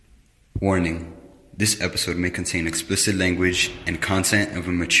Warning: this episode may contain explicit language and content of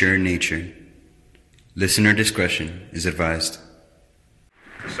a mature nature. Listener discretion is advised.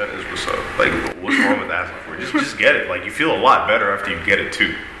 Percent is what's up. Like, what's wrong with asking for it? Just get it. Like, you feel a lot better after you get it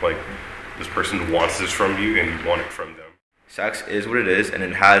too. Like, this person wants this from you and you want it from them. Sex is what it is, and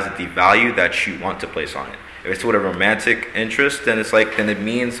it has the value that you want to place on it. If it's with a romantic interest, then it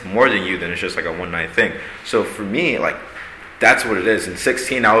means more than you, than it's just like a one-night thing. So for me, like, that's what it is. In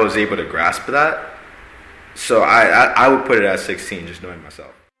 16, I was able to grasp that. So I would put it at 16, just knowing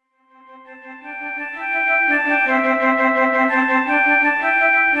myself.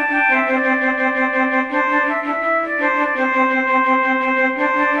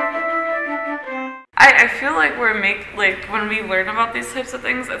 I feel like when we learn about these types of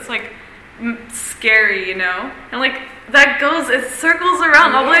things, it's like scary, you know? And like it circles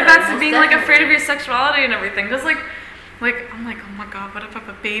around all the way back to being like afraid of your sexuality and everything. Because like I'm like, oh my god, what if I have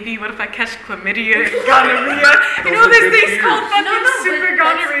a baby? What if I catch chlamydia and gonorrhea? You know these things called fucking super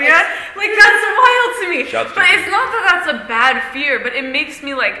gonorrhea? Like, that's wild to me. But it's not that that's a bad fear, but it makes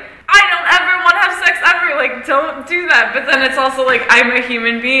me like, I don't ever want to have sex ever. Like, don't do that. But then it's also like, I'm a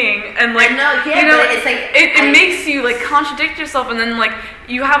human being, and like, you know, it's like it makes you like contradict yourself, and then like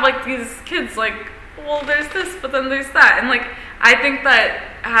you have like these kids like, well, there's this, but then there's that, and like I think that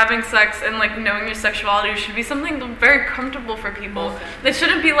having sex and like knowing your sexuality should be something very comfortable for people. It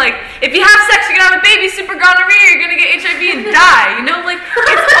shouldn't be like, if you have sex, you're gonna have a baby, super gonorrhea, you're gonna get HIV and die. You know, like,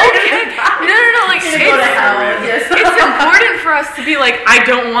 it's okay. No. Like, it's important for us to be like, I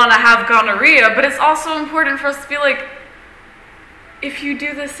don't want to have gonorrhea, but it's also important for us to be like, if you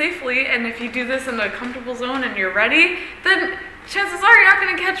do this safely and if you do this in a comfortable zone and you're ready, then chances are you're not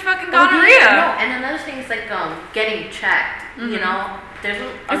going to catch fucking gonorrhea. No, and another thing is like getting checked. You know, there's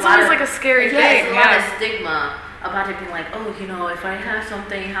it's always like a scary thing. There's a lot of stigma about it being like, oh, you know, if I have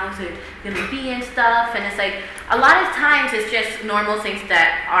something, how's it gonna be and stuff? And it's like a lot of times it's just normal things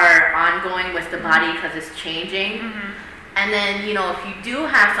that are ongoing with the body because it's changing. And then, you know, if you do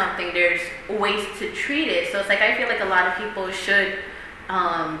have something, there's ways to treat it. So it's like I feel like a lot of people should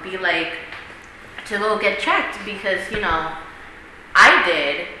be like to go get checked because, you know, I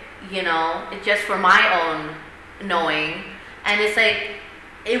did, you know, just for my own knowing. And it's like,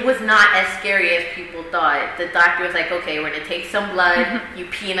 it was not as scary as people thought. The doctor was like, okay, we're going to take some blood, you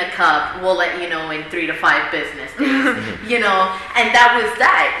pee in a cup, we'll let you know in 3 to 5 business days, you know? And that was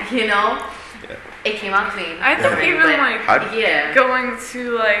that, you know? Yeah. It came out clean. I think even going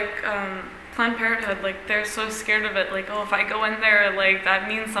to like Planned Parenthood, like they're so scared of it, like, oh, if I go in there, like that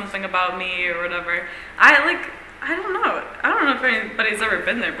means something about me or whatever. I don't know if anybody's ever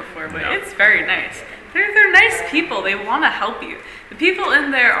been there before, but it's very nice. They're nice people. They want to help you. The people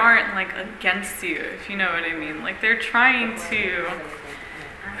in there aren't like against you, if you know what I mean. Like they're trying to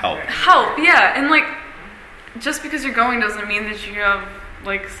help, yeah. And like just because you're going doesn't mean that you have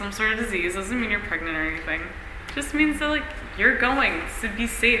like some sort of disease. Doesn't mean you're pregnant or anything. It just means that like you're going to be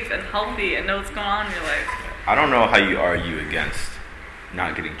safe and healthy and know what's going on in your life. I don't know how you argue against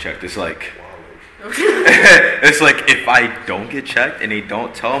not getting checked. It's like it's like if I don't get checked and they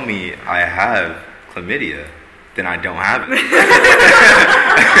don't tell me I have chlamydia, then I don't have it.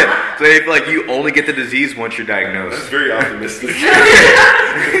 So I feel like you only get the disease once you're diagnosed. That's very optimistic.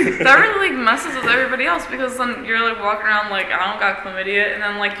 That really like messes with everybody else because then you're like walking around like, I don't got chlamydia, and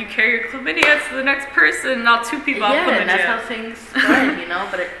then like you carry your chlamydia to the next person. Now 2 people have chlamydia. Yeah, and that's how things start, you know.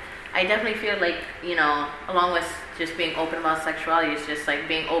 But I definitely feel like, you know, along with just being open about sexuality, it's just like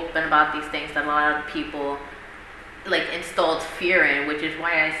being open about these things that a lot of people like installed fear in, which is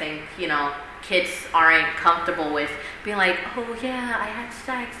why I think, you know, kids aren't comfortable with being like, oh yeah, I had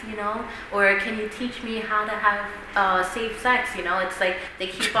sex, you know, or can you teach me how to have safe sex, you know? It's like they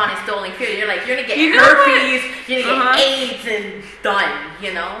keep on installing fear. You're like, you're gonna get herpes, you're gonna get AIDS, and done,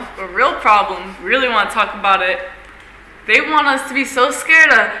 you know? A real problem, really want to talk about it. They want us to be so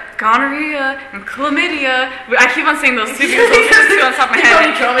scared of gonorrhea and chlamydia. I keep on saying those 2 because those are 2 on top of my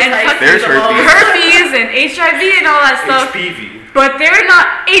head. And there's herpes and HIV and all that stuff. HPV. But they're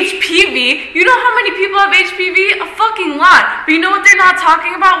not HPV. You know how many people have HPV? A fucking lot. But you know what they're not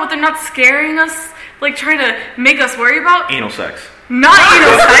talking about? What they're not scaring us, like trying to make us worry about? Anal sex. Not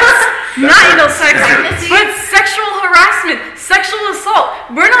anal sex. Not anal sex. But sexual harassment, sexual assault.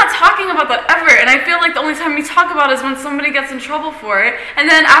 We're not talking about that ever. And I feel like the only time we talk about it is when somebody gets in trouble for it. And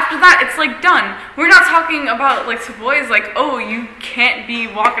then after that, it's like done. We're not talking about like to boys like, oh, you can't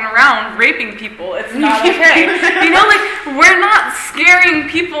be walking around raping people. It's not okay. You know, like we're not scaring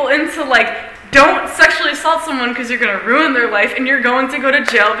people into like don't sexually assault someone because you're going to ruin their life and you're going to go to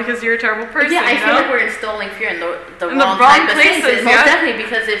jail because you're a terrible person. Yeah, I feel like we're installing fear in the wrong type of places. Most definitely,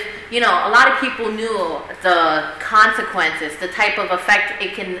 because if, a lot of people knew the consequences, the type of effect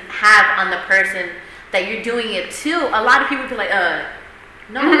it can have on the person that you're doing it to, a lot of people would be like,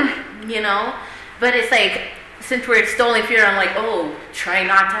 no, But it's like, since we're installing fear, I'm like, oh, try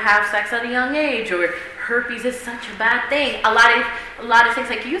not to have sex at a young age, or herpes is such a bad thing. A lot of things,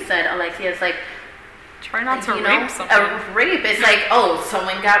 like you said, Alexia, it's like, try not to rape something. A rape, it's like, oh,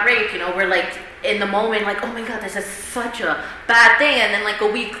 someone got raped, we're like, in the moment, like, oh my god, this is such a bad thing, and then like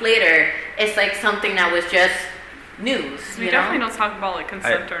a week later, it's like something that was just news. We definitely don't talk about like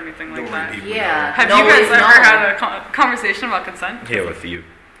consent or anything like that. Yeah. Have you guys ever had a conversation about consent? Yeah, with you.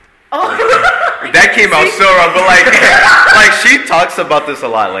 Oh. That came out so wrong, but like she talks about this a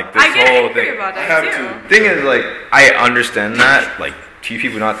lot, like this whole thing. About it too. Thing is, like, I understand that, like, few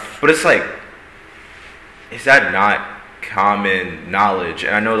people not, but it's like, is that not common knowledge?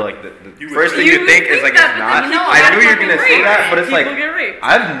 And I know, like, the first thing you think is like it's not. I knew you were gonna say that, but it's like,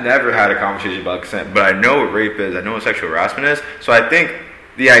 I've never had a conversation about consent, but I know what rape is. I know what sexual harassment is. So I think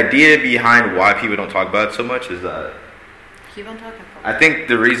the idea behind why people don't talk about it so much is that. Keep on talking. I think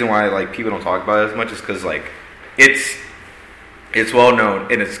the reason why like people don't talk about it as much is because like it's well known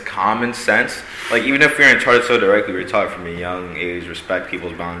and it's common sense. Like even if we're taught it so directly, we're taught from a young age, respect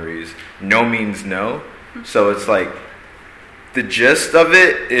people's boundaries. No means no. So it's like the gist of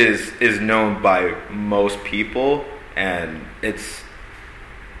it is known by most people, and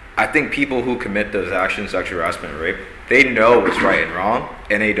I think people who commit those actions, sexual harassment, rape, they know what's right and wrong,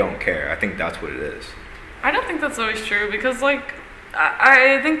 and they don't care. I think that's what it is. I don't think that's always true, because like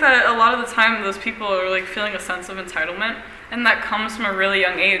I think that a lot of the time those people are like feeling a sense of entitlement, and that comes from a really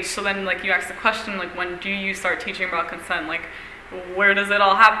young age. So then like you ask the question, like, when do you start teaching about consent? Like, where does it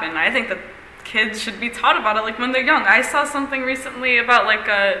all happen? I think that kids should be taught about it like when they're young. I saw something recently about like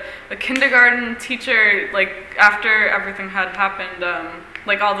a kindergarten teacher, like after everything had happened,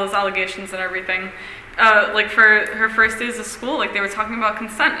 like all those allegations and everything, like for her first days of school, like they were talking about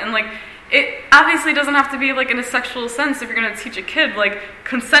consent, and like it obviously doesn't have to be like in a sexual sense if you're going to teach a kid. Like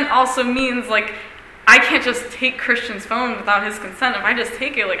consent also means like I can't just take Christian's phone without his consent. If I just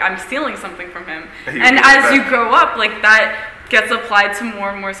take it, like I'm stealing something from him. And as you grow up, like that gets applied to more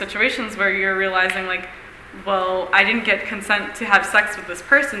and more situations where you're realizing like, well, I didn't get consent to have sex with this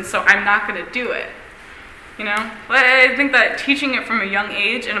person, so I'm not going to do it. But I think that teaching it from a young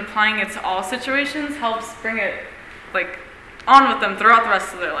age and applying it to all situations helps bring it like on with them throughout the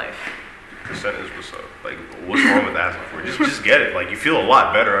rest of their life. Consent is what's up. Like, what's wrong with asking for it? Just get it. Like, you feel a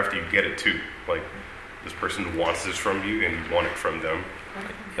lot better after you get it too. Like, this person wants this from you, and you want it from them.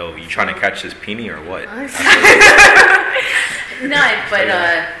 Like, yo, you trying to catch this peenie or what?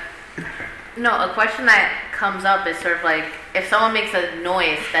 No, a question that comes up is sort of like, if someone makes a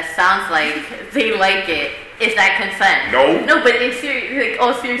noise that sounds like they like it, is that consent? No, but in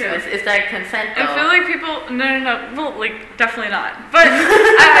all seriousness, is that consent though? I feel like people, no, well, like, definitely not. But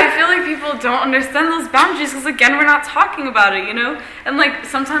I feel like people don't understand those boundaries, because again, we're not talking about it, And like,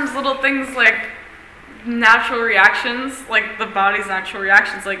 sometimes little things like natural reactions, like the body's natural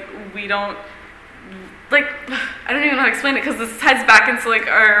reactions, like we don't, like, I don't even know how to explain it, because this ties back into like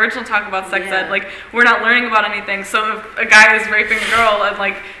our original talk about sex ed. Like, we're not learning about anything. So if a guy is raping a girl and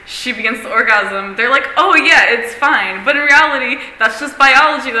like she begins to orgasm, they're like, oh yeah, it's fine. But in reality, that's just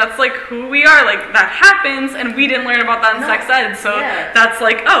biology. That's like who we are. Like, that happens, and we didn't learn about that in sex ed. So that's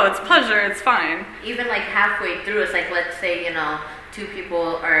like, oh, it's pleasure, it's fine. Even like halfway through, it's like, let's say, two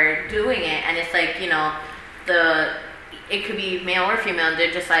people are doing it, and it's like, it could be male or female, and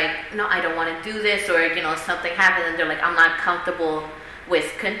they're just like, no, I don't want to do this, or, something happens, and they're like, I'm not comfortable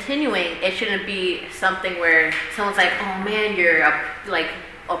with continuing. It shouldn't be something where someone's like, oh man, you're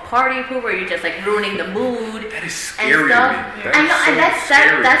a party pooper, you're just like ruining the mood. That is scary. And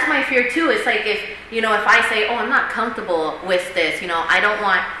stuff. That's my fear too. It's like if I say, oh, I'm not comfortable with this, I don't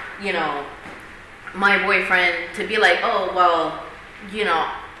want, my boyfriend to be like, oh, well,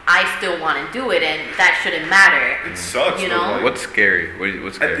 I still want to do it, and that shouldn't matter. It sucks. Like, what's scary?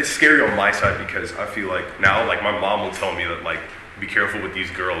 What's scary? It's scary on my side, because I feel like now, like, my mom will tell me that, like, be careful with these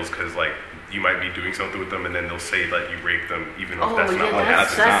girls, because, like, you might be doing something with them, and then they'll say that you raped them, even if that's not what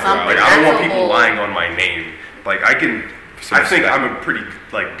happened. Like, I don't want people lying on my name. Like, I think I'm a pretty,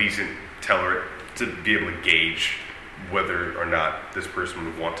 like, decent teller to be able to gauge whether or not this person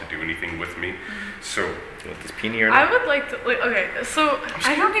would want to do anything with me. So, this peenie or not? I would like to, okay, so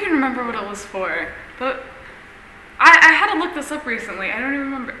I don't even remember what it was for, but I had to look this up recently. I don't even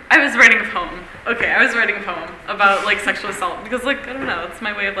remember. I was writing a poem. Okay, I was writing a poem about, like, sexual assault. Because, like, I don't know. It's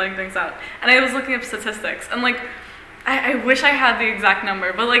my way of letting things out. And I was looking up statistics. And, like, I wish I had the exact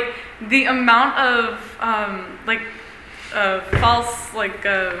number. But, like, the amount of, false, like,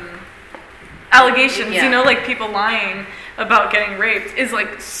 allegations, you know, like, people lying about getting raped is,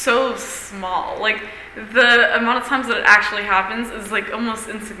 like, so small. Like, the amount of times that it actually happens is, like, almost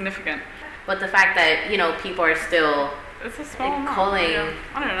insignificant. But the fact that, you know, people are still it's a small calling, yeah.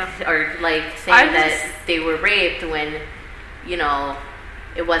 I don't know, or like saying that they were raped when, you know,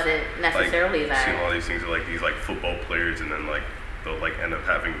 it wasn't necessarily that. I've seen all these things like these like football players, and then like they'll like end up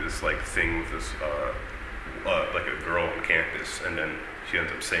having this like thing with this like a girl on campus, and then she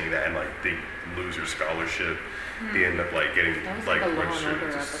ends up saying that, and like they lose her scholarship. They end up like getting like registered.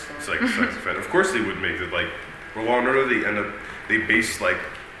 It's like sex offender. Of course they would make it like Law and Order. They base like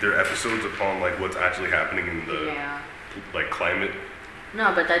their episodes upon like what's actually happening in the like climate.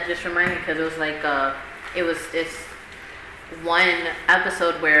 No, but that just reminded me because it was like it was this one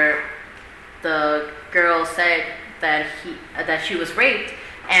episode where the girl said that she was raped,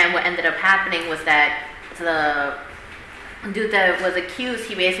 and what ended up happening was that the dude that was accused,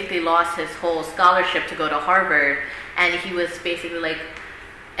 he basically lost his whole scholarship to go to Harvard, and he was basically like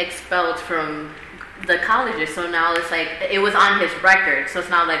expelled from the colleges. So now it's like it was on his record, so it's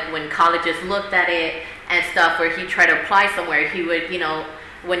not like when colleges looked at it and stuff where he tried to apply somewhere, he would, you know,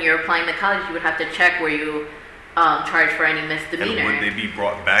 when you're applying to college, you would have to check where you charged for any misdemeanor. And would they be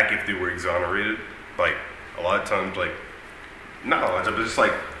brought back if they were exonerated? Like a lot of times, like not a lot of times, but it's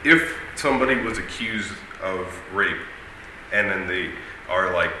like if somebody was accused of rape and then they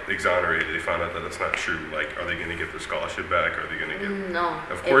are like exonerated, they found out that that's not true. Like, are they going to get their scholarship back? Are they going to get? No,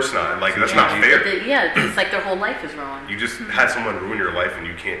 of course not. Like that's not fair. It's like their whole life is ruined. You just had someone ruin your life and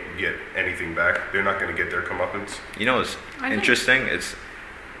you can't get anything back. They're not going to get their comeuppance. You know what's interesting?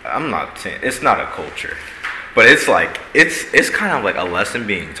 I'm not saying it's not a culture, but it's like it's kind of like a lesson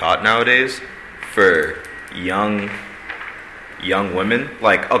being taught nowadays for young women.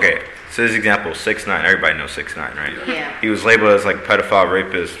 Like, okay. So this example, 6ix9ine. Everybody knows 6ix9ine, right? Yeah. He was labeled as like pedophile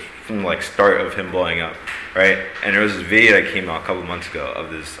rapist from like start of him blowing up, right? And there was this video that came out a couple months ago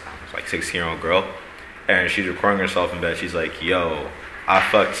of this like 16-year-old girl, and she's recording herself in bed. She's like, "Yo, I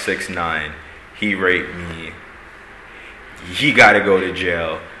fucked 6ix9ine. He raped me. He got to go to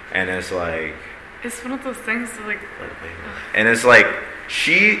jail." And it's like, it's one of those things that like, and it's like.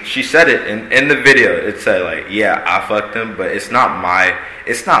 She said it in the video. It said like, yeah, I fucked him, but it's not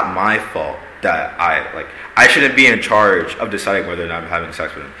my fault that I shouldn't be in charge of deciding whether or not I'm having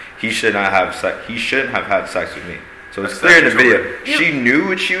sex with him. He shouldn't have had sex with me. So it's clear in the video. She knew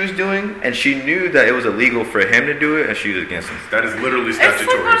what she was doing, and she knew that it was illegal for him to do it, and she was against him. That is literally statutory.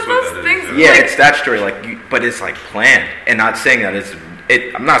 It's like one of those things. Yeah, it's statutory. But it's like planned, and not saying that it's.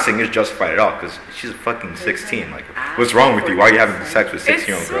 I'm not saying it's justified at all, because she's fucking 16. Like, what's wrong with you? Why are you having sex with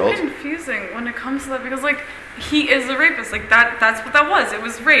 16-year-old girls? It's so confusing when it comes to that, because like he is a rapist. Like that's what that was. It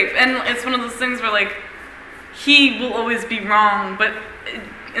was rape, and it's one of those things where like he will always be wrong, but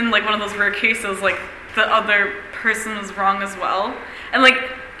in like one of those rare cases, like the other person is wrong as well, and like.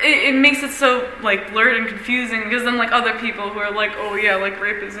 It makes it so like blurred and confusing, because then like other people who are like, oh yeah, like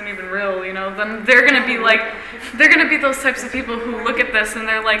rape isn't even real, you know, then they're gonna be those types of people who look at this and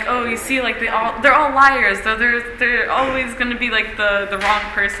they're like, oh, you see, like they're all liars, they're always gonna be like the wrong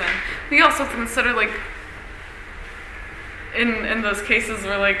person. You also have to consider like in those cases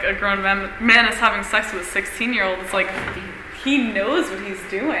where like a grown man is having sex with a 16-year-old, it's like he knows what he's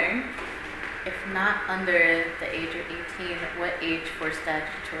doing. If not under the age of 18, what age for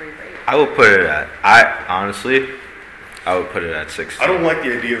statutory rape? I would put it at. I would put it at 16. I don't like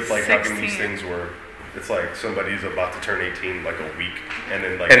the idea of like 16. Having these things where it's like somebody's about to turn 18 like a week, and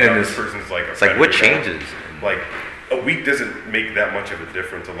then like this person's like a. It's like what changes? Like a week doesn't make that much of a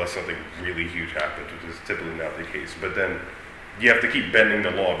difference unless something really huge happens, which is typically not the case. But then you have to keep bending the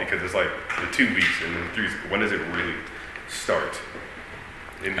law because it's like the 2 weeks and then 3 weeks. When does it really start?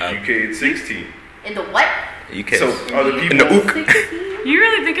 In the UK, it's 16. In the what? UK. So other people. In the UK. You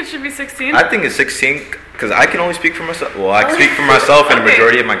really think it should be 16? I think it's 16 because I can only speak for myself. Well, I can speak for myself and the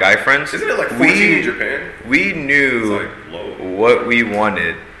majority of my guy friends. Isn't it like 14 in Japan? We knew what we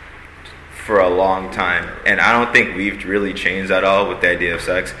wanted for a long time, and I don't think we've really changed at all with the idea of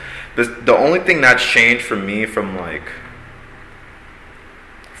sex. But the only thing that's changed for me from like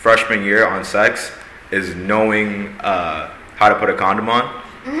freshman year on sex is knowing how to put a condom on.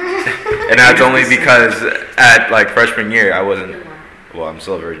 And that's only because at like freshman year I wasn't, well, I'm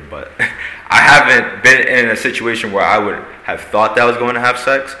still a virgin, but I haven't been in a situation where I would have thought that I was going to have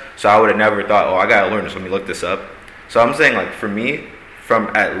sex, so I would have never thought, oh, I gotta learn this, let me look this up. So I'm saying, like, for me, from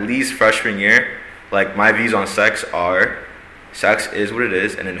at least freshman year, like, my views on sex is what it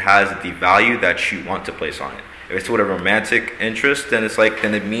is, and it has the value that you want to place on it. If it's with a romantic interest, then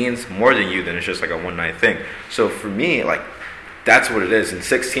it means more than you, then it's just like a one night thing. So for me, like, that's what it is. In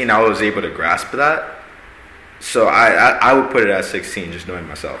 16, I was able to grasp that. So I would put it at 16, just knowing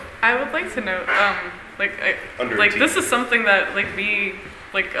myself. I would like to know, this is something that,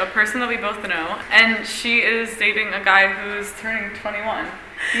 a person that we both know, and she is dating a guy who's turning 21,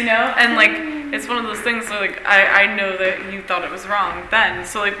 you know? And, it's one of those things where, I know that you thought it was wrong then.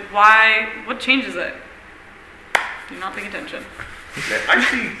 So, what changes it? Do not pay attention.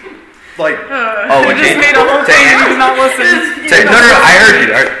 Actually, I just made a whole thing and you did not listen. No, I heard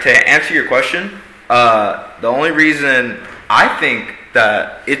you. Right, to answer your question, the only reason I think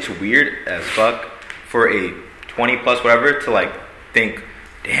that it's weird as fuck for a 20 plus whatever to think,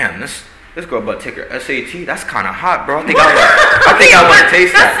 damn, this girl about to take her SAT, that's kind of hot, bro. I think I want to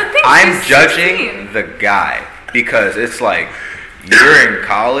taste that. I'm judging the guy because it's you're in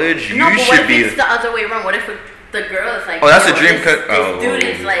college, you should what be. If it's the other way around? What if the girl is oh, that's a dream cut. This dude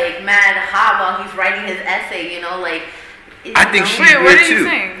is mad hot while he's writing his essay, you know, I think she's weird too.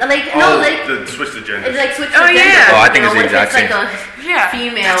 The switch to gender. It's switch to gender. Yeah. Oh, I think it's the exact same.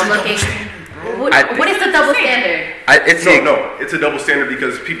 Female looking. What is the double standard? It's a double standard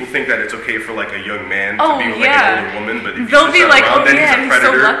because people think that it's okay for a young man to be with an older woman, but if they'll be around, then he's a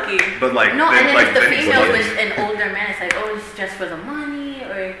predator. So lucky. But and then if the female with an older man, it's it's just for the money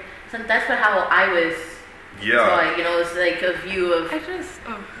or something. That's how I was. Yeah. It's a view of.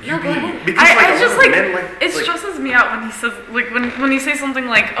 It stresses me out when he says when you say something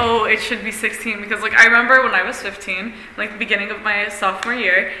oh, it should be 16, because I remember when I was 15, the beginning of my sophomore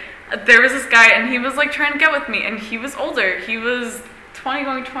year, there was this guy and he was trying to get with me, and he was older. He was 20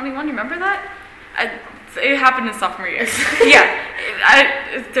 going 21. You remember that? It happened in sophomore year. Yeah,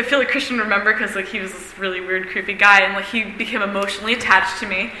 I feel like Christian would remember because he was this really weird, creepy guy, and he became emotionally attached to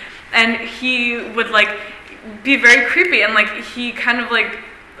me, and he would be very creepy, and he kind of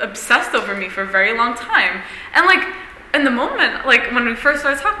obsessed over me for a very long time. And in the moment, when we first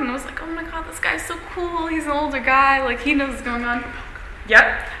started talking, I was oh my god, this guy's so cool. He's an older guy, he knows what's going on.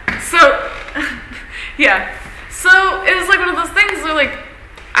 Yep. So yeah. So it was one of those things where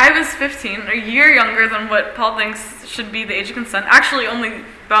I was 15, a year younger than what Paul thinks should be the age of consent. Actually, only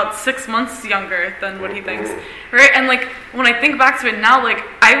about 6 months younger than what he thinks, right? And when I think back to it now,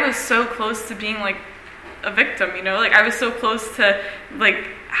 I was so close to being a victim, you know, I was so close to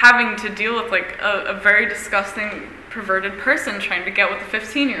having to deal with a very disgusting, perverted person trying to get with a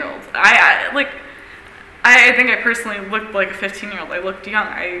 15-year-old. I think I personally looked like a 15-year-old. I looked young.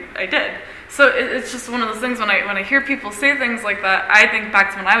 I did. So it's just one of those things when I hear people say things like that, I think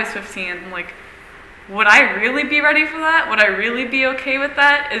back to when I was 15 and would I really be ready for that? Would I really be okay with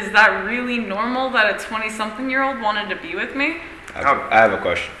that? Is that really normal that a 20-something-year-old wanted to be with me? I have a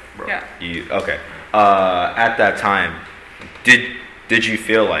question, bro. Yeah. Okay. At that time, did you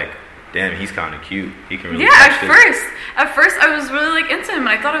feel damn, he's kind of cute. He can really. Yeah, at first I was really into him, and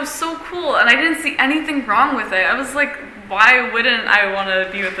I thought it was so cool, and I didn't see anything wrong with it. I was why wouldn't I want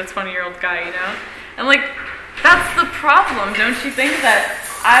to be with a 20-year-old guy, you know? And that's the problem, don't you think? That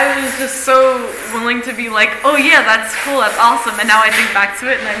I was just so willing to be oh yeah, that's cool, that's awesome, and now I think back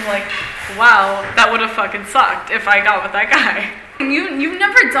to it, and I'm wow, that would have fucking sucked if I got with that guy. You've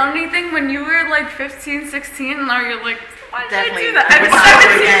never done anything when you were 15, 16, and now you're why did I do that? I was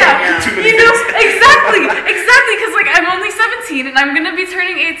 17 now. You know, exactly, because I'm only 17 and I'm gonna be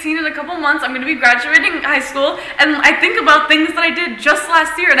turning 18 in a couple months. I'm gonna be graduating high school, and I think about things that I did just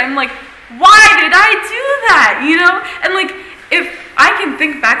last year, and I'm why did I do that? You know, and if I can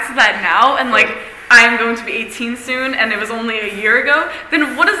think back to that now, and I am going to be 18 soon, and it was only a year ago,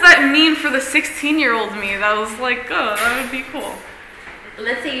 then what does that mean for the 16-year-old me that was oh, that would be cool?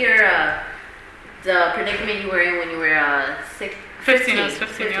 Let's say you're the predicament you were in when you were 15. I was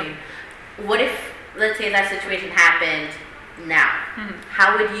 15, yeah. What if, let's say that situation happened now? Mm-hmm.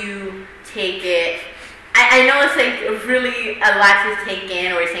 How would you take it? I know it's really a lot to take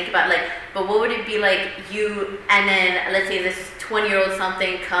in or think about, but what would it be you, and then let's say this 20-year-old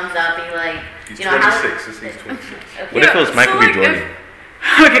something comes up and you're he's you know, 26, this is 26. Okay. What if it was Michael B. Jordan?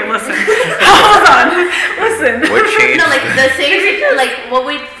 Okay, listen. Hold on. Listen. What changed? No, the same,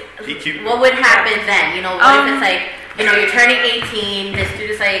 what would happen then? You know, what if it's you're turning 18, this dude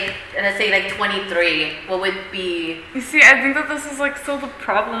is let's say 23, what would be? You see, I think that this is still the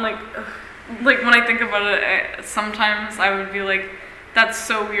problem, when I think about it, sometimes I would be that's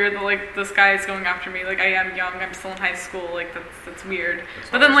so weird that this guy is going after me. I am young, I'm still in high school, that's weird.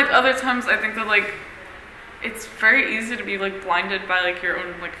 But then other times I think that it's very easy to be like blinded by like your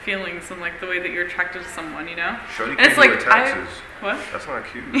own like feelings and like the way that you're attracted to someone, you know. Shorty, and it's like what? That's not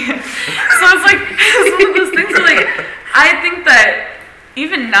cute. Yeah. So it's like it's one of those things where, like, I think that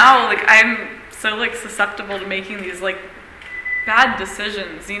even now, like, I'm so like susceptible to making these like bad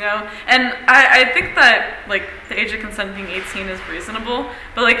decisions, you know. And I think that like the age of consent being 18 is reasonable,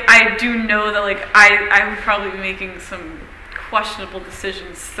 but like I do know that like I would probably be making some questionable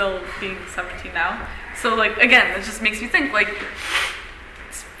decisions still being 17 now. So like again, it just makes me think like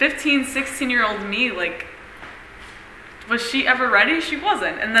 15, 16-year-old me, like, was she ever ready? She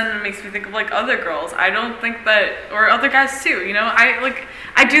wasn't. And then it makes me think of like other girls. I don't think that, or other guys too, you know.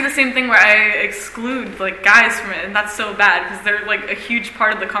 I do the same thing where I exclude like guys from it, and that's so bad because they're like a huge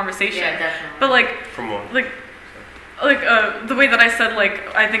part of the conversation. Yeah, definitely. But like from what? Like the way that I said,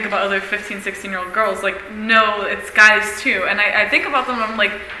 like, I think about other 15, 16-year-old girls, like, no, it's guys too. And I think about them, I'm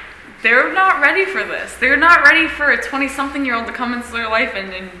like, they're not ready for this. They're not ready for a 20-something-year-old to come into their life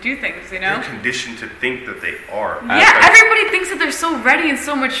and do things, you know? They're conditioned to think that they are. Yeah, everybody thinks that they're so ready and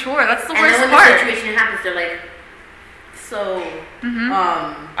so mature. That's the worst part. And then when the situation happens, they're like, so,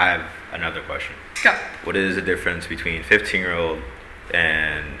 I have another question. Go. What is the difference between 15-year-old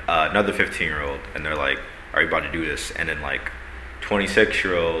and another 15-year-old, and they're like, are you about to do this? And then like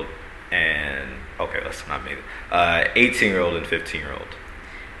 26-year-old and, okay, let's not make it, 18-year-old and 15-year-old.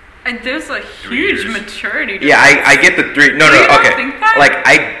 And there's a huge maturity difference. Yeah, I get the three. No, okay. Think that? Like,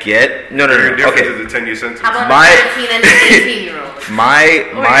 I get. No. Okay. To the 10-year sentence. How about 13 and 18-year-old?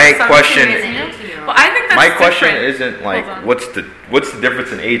 My question. Well, I think that's my question different. Isn't like what's the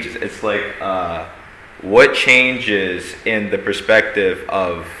difference in ages? It's like what changes in the perspective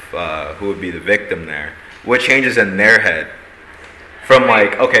of who would be the victim there? What changes in their head? From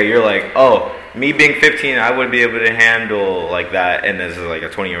like, okay, you're like, oh, me being 15, I wouldn't be able to handle like that, and as like a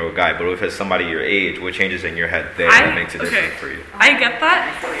 20-year-old guy. But if it's somebody your age, what changes in your head there that makes a difference for you? I get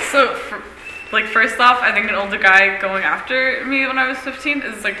that. So, first off, I think an older guy going after me when I was 15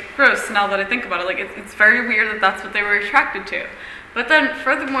 is like gross. Now that I think about it, like it's very weird that that's what they were attracted to. But then,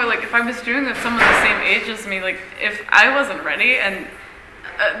 furthermore, like if I was doing it with someone the same age as me, like if I wasn't ready and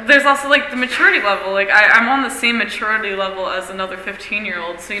there's also like the maturity level. Like I'm on the same maturity level as another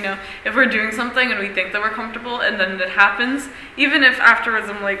 15-year-old. So, you know, if we're doing something and we think that we're comfortable and then it happens, even if afterwards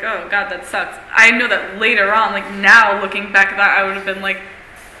I'm like, oh God, that sucks, I know that later on, like now looking back at that, I would have been like,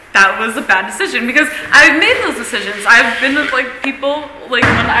 that was a bad decision because I've made those decisions. I've been with like people like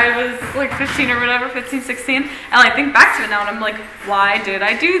when I was like 15 or whatever, 15, 16, and I think back to it now and I'm like, why did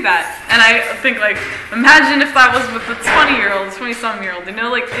I do that? And I think like, imagine if that was with a 20-year-old, 20-some-year-old, you know,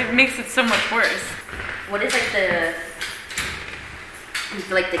 like it makes it so much worse. What is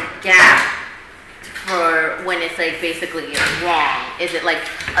like the gap for when it's like basically wrong? Is it like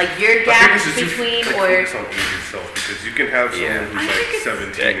a year gap between or something yourself? Because you can have someone who's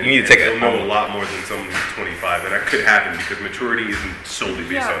like 17 you need to take they'll know a lot more than someone who's 25, and that could happen because maturity isn't solely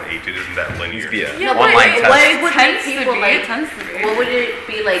based on age. It isn't that linear. What would it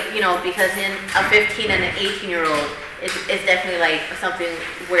be like, you know, because in a 15 and an 18-year-old it's definitely like something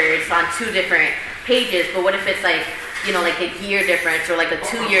where it's on two different pages, but what if it's like, you know, like a year difference or like a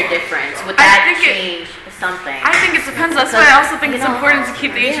 2-year difference? Would that change something? I think it depends. That's why I also think it's important to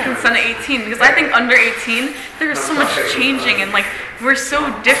keep the age of consent at 18 because I think under 18 there's so much changing and like we're so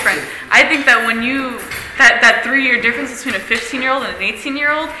different. I think that when you that 3-year difference between a 15-year-old and an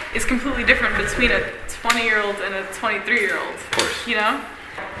 18-year-old is completely different between a 20-year-old and a 23-year-old. Of course. You know?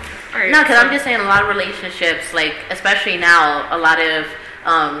 Right, no, because I'm just saying a lot of relationships, like especially now, a lot of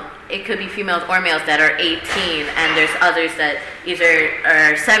it could be females or males that are 18, and there's others that either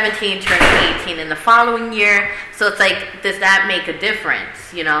are 17 turning 18 in the following year. So it's like, does that make a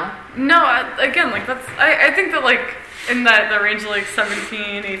difference, you know? No, again, like that's, I think that like in the range of like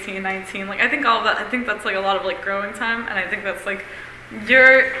 17, 18, 19, like I think all of that, I think that's like a lot of like growing time, and I think that's like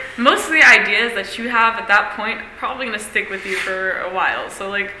most of the ideas that you have at that point are probably going to stick with you for a while. So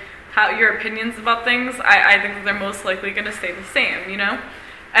like how your opinions about things, I think that they're most likely going to stay the same, you know?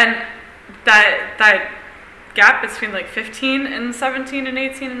 And that gap between like 15 and 17 and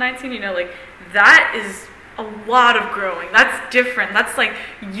 18 and 19, you know, like that is a lot of growing. That's different. That's like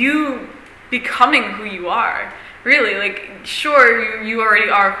you becoming who you are. Really, like, sure, you already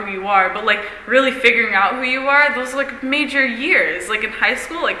are who you are, but like really figuring out who you are, those are like major years. Like in high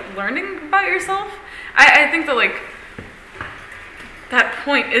school, like learning about yourself. I think that like that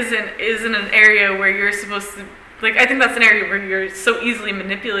point isn't an area where you're supposed to. Like, I think that's an area where you're so easily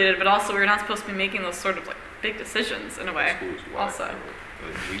manipulated, but also we're not supposed to be making those sort of, like, big decisions in a way, also.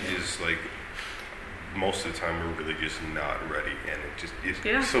 We just, like, most of the time we're really just not ready, and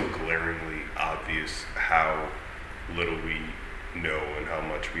it's so glaringly obvious how little we know and how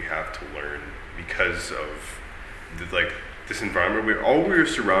much we have to learn because of this environment. We're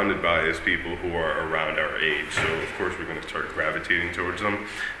surrounded by is people who are around our age, so of course we're going to start gravitating towards them.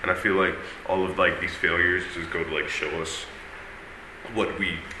 And I feel like all of these failures just go to show us what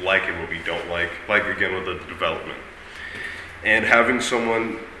we like and what we don't like again with the development. And having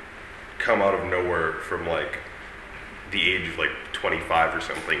someone come out of nowhere from the age of 25 or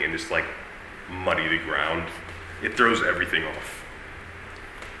something and just muddy the ground, it throws everything off.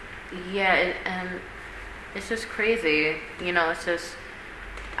 Yeah, it's just crazy, it's just,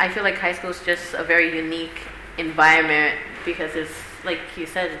 I feel like high school is just a very unique environment because it's, like you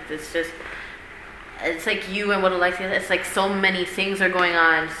said, it's you and what Alexia said, it's so many things are going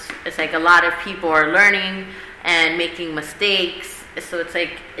on. It's a lot of people are learning and making mistakes, so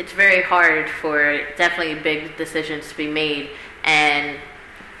it's very hard for definitely big decisions to be made and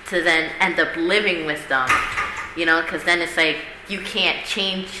to then end up living with them, because then it's you can't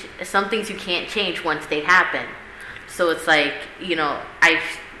change some things. You can't change once they happen. So it's I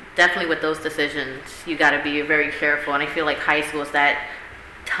definitely with those decisions you got to be very careful. And I feel like high school is that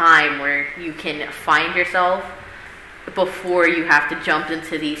time where you can find yourself before you have to jump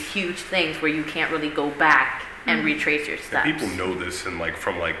into these huge things where you can't really go back and retrace your steps. And people know this, and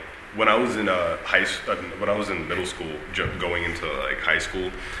from when I was in when I was in middle school, going into high school,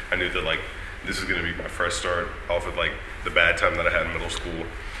 I knew that this is going to be my fresh start off of the bad time that I had in middle school.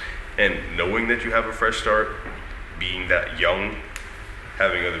 And knowing that you have a fresh start, being that young,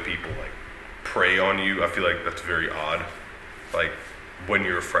 having other people prey on you, I feel like that's very odd. When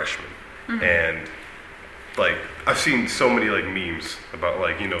you're a freshman. And I've seen so many memes about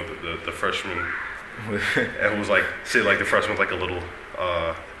the freshman and it was say the freshman's a little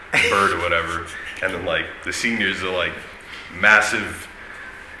bird or whatever, and then the seniors are massive.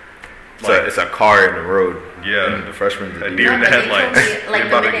 It's a car in the road. Yeah, and the freshmen. A deer in the headlights. The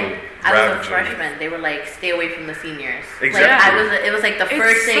minute I was a freshman, they were stay away from the seniors. Exactly. It was the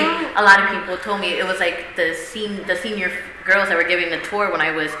first thing a lot of people told me. It was the senior girls that were giving the tour when I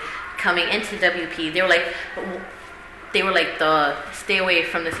was coming into WP. They were the stay away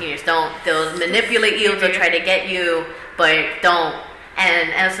from the seniors. They'll manipulate you. They'll try to get you, but don't. And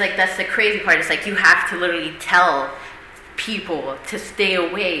it's that's the crazy part. It's you have to literally tell people to stay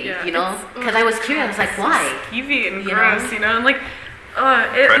away, because I was curious, why? Skeevy and gross, and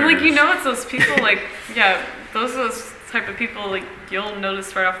it's those people, those are those type of people, you'll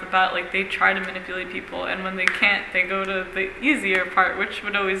notice right off the bat, they try to manipulate people, and when they can't, they go to the easier part, which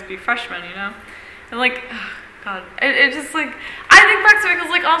would always be freshmen, and God, it just I think back to it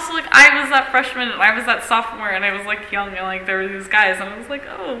because also I was that freshman and I was that sophomore and I was young and there were these guys and I was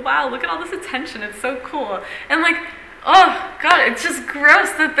oh wow, look at all this attention, it's so cool, and oh God, it's just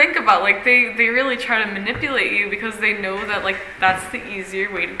gross to think about. They really try to manipulate you because they know that that's the easier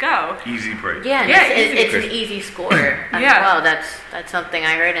way to go. Easy break. Yeah, it's an easy score as well. That's something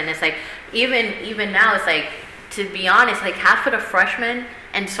I heard, and it's even now it's to be honest, half of the freshmen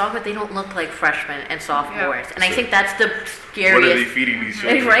and sophomores, they don't look like freshmen and sophomores, and I think that's the scariest. What are they feeding these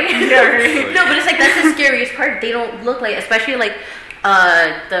children? Right? No, but it's that's the scariest part. They don't look especially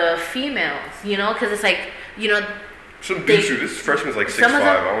the females, because it's some dudes too. This freshman's 6'5". I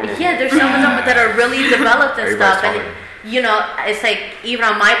don't know. Yeah, there's some of them that are really developed and stuff. And it's even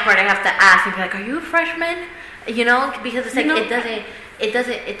on my part, I have to ask and be are you a freshman? Because it's it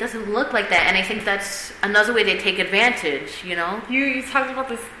doesn't look like that. And I think that's another way they take advantage. You talked about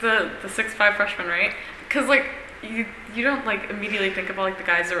this the 6'5" freshman, right? Because you don't immediately think about the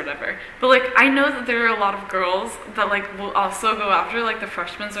guys or whatever, but I know that there are a lot of girls that will also go after the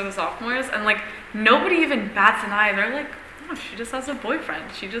freshmen or the sophomores, and nobody even bats an eye. They're oh, she just has a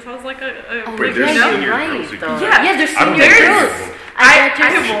boyfriend. She just has Wait, there's senior girls who do that. Yeah, there's senior girls. I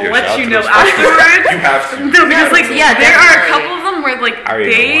will let you know afterwards. You have to. No, because there are a couple of them where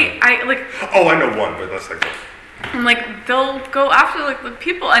Oh, I know one, but that's and they'll go after the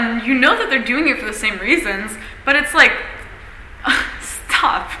people, and that they're doing it for the same reasons, but it's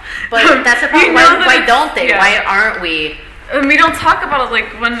stop. But that's the problem. Why don't they? Yeah. Why aren't we? And we don't talk about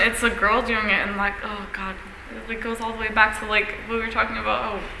it when it's a girl doing it, and oh God, it goes all the way back to what we were talking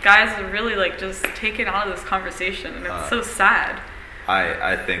about. Oh, guys are really just taken out of this conversation, and it's so sad.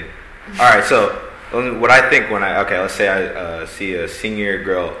 I think. All right, so what I think when let's say I see a senior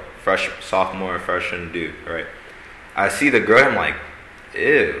girl, sophomore, freshman dude, right? I see the girl, I'm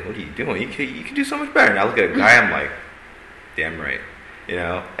ew, what are you doing? You can do so much better. And I look at a guy, I'm damn right,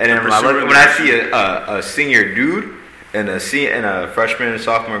 And then when I see a senior dude and a freshman and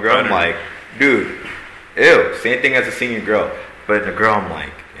sophomore girl, I'm dude, Ew. Same thing as a senior girl. But in a girl, I'm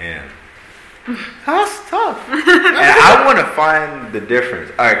like, man, that's tough. And I want to find the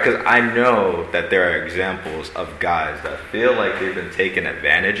difference. All right, because I know that there are examples of guys that feel like they've been taken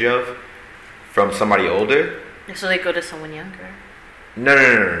advantage of from somebody older. So they go to someone younger.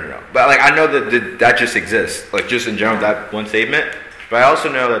 No. But like, I know that just exists. Like, just in general, that one statement. But I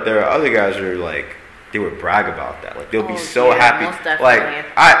also know that there are other guys who are like, they would brag about that. Like, they'll be so happy.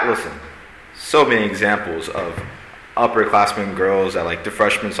 Like, listen, so many examples of upperclassmen girls that like the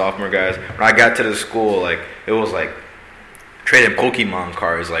freshman, sophomore guys. When I got to the school, like, it was like trading Pokemon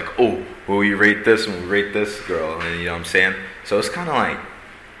cards. Like, oh, will we rate this and we rate this girl? And you know what I'm saying? So it's kind of like,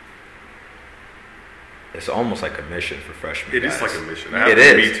 it's almost like a mission for freshmen. It is like a mission. It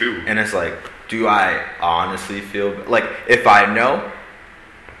is. Me too. And it's like, do I honestly feel like, if I know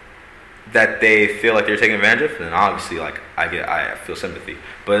that they feel like they're taking advantage of, then obviously like I feel sympathy.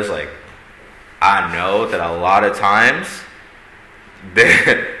 But it's like, I know that a lot of times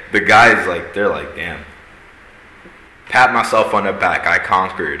the guys, like, they're like, damn, pat myself on the back, I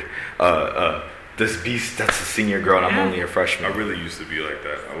conquered this beast that's a senior girl and I'm only a freshman. I really used to be like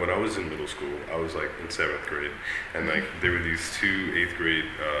that. When I was in middle school, I was like in 7th grade, and like there were these 2 8th grade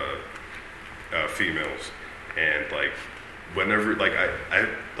females, and like whenever like I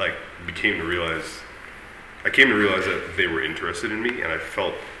like came to realize that they were interested in me, and I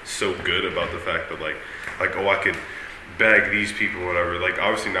felt so good about the fact that like oh, I could bag these people, whatever. Like,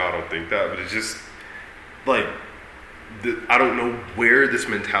 obviously now I don't think that, but it's just like I don't know where this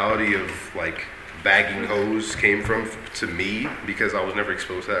mentality of like bagging hoes came from to me, because I was never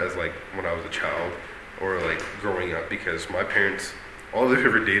exposed to that as like when I was a child or like growing up, because my parents, all they've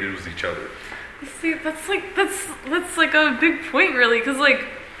ever dated was each other. See, that's like a big point, really, because like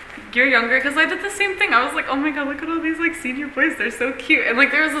you're younger, because I did the same thing. I was like, oh my god, look at all these like senior boys, they're so cute. And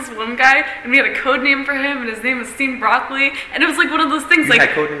like there was this one guy, and we had a code name for him, and his name was Steamed Broccoli, and it was like one of those things. You like,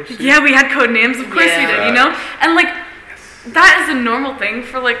 had code names too? Yeah, we had code names, of course we did, you know. And like that is a normal thing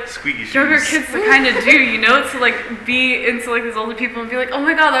for like younger kids to kind of do, you know, to like be into like these older people and be like, oh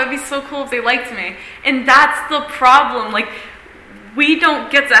my god, that would be so cool if they liked me. And that's the problem. Like, we don't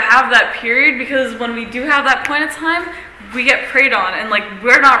get to have that period, because when we do have that point of time, we get preyed on, and like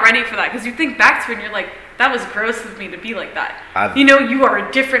we're not ready for that, because you think back to it and you're like, that was gross of me to be like that. You know, you are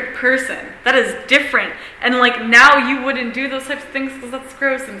a different person. That is different. And like now you wouldn't do those types of things because that's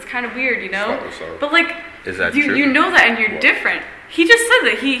gross and it's kind of weird, you know? But like, is that true? You know that, and you're different. He just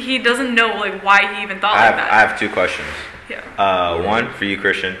said that he doesn't know like why he even thought like that. I have 2 questions. Yeah. One for you,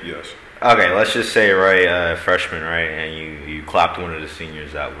 Christian. Yes. Okay, let's just say, right, freshman, right, and you clapped one of the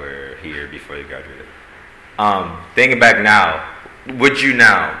seniors that were here before they graduated. Thinking back now, would you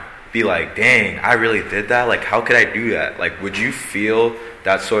now be like, dang, I really did that? Like, how could I do that? Like, would you feel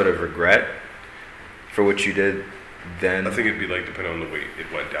that sort of regret for what you did then? I think it'd be like, depending on the way it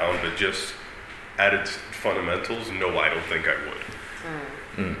went down, but just at its fundamentals, no, I don't think I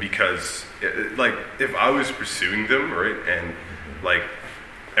would. Because, like, if I was pursuing them, right, and, like,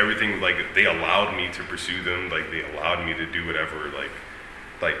 everything, like, they allowed me to pursue them, like, they allowed me to do whatever, like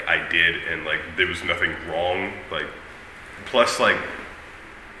I did, and, like, there was nothing wrong, like, plus, like,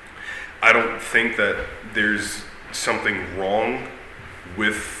 I don't think that there's something wrong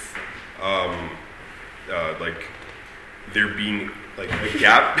with, like, there being, like, a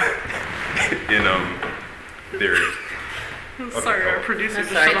gap in, their... Sorry, our producer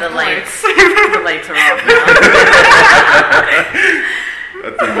just sorry, shut the off lights. The lights are off now.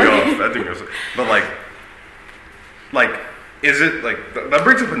 That threw me off. But like, is it like that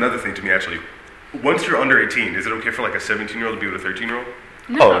brings up another thing to me actually? Once you're under 18, is it okay for like a 17-year-old to be with a 13-year-old?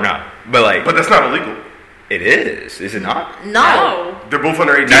 No. Oh no, but that's not illegal. It is it not? No. They're both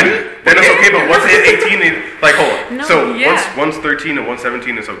under 18. Then it's okay, but once they hit 18, like hold on. No, so once 13 and once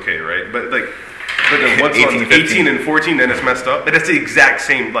 17 is okay, right? But then once 18 and 14, then it's messed up. But it's the exact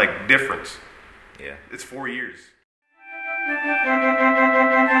same like difference. Yeah, it's 4 years.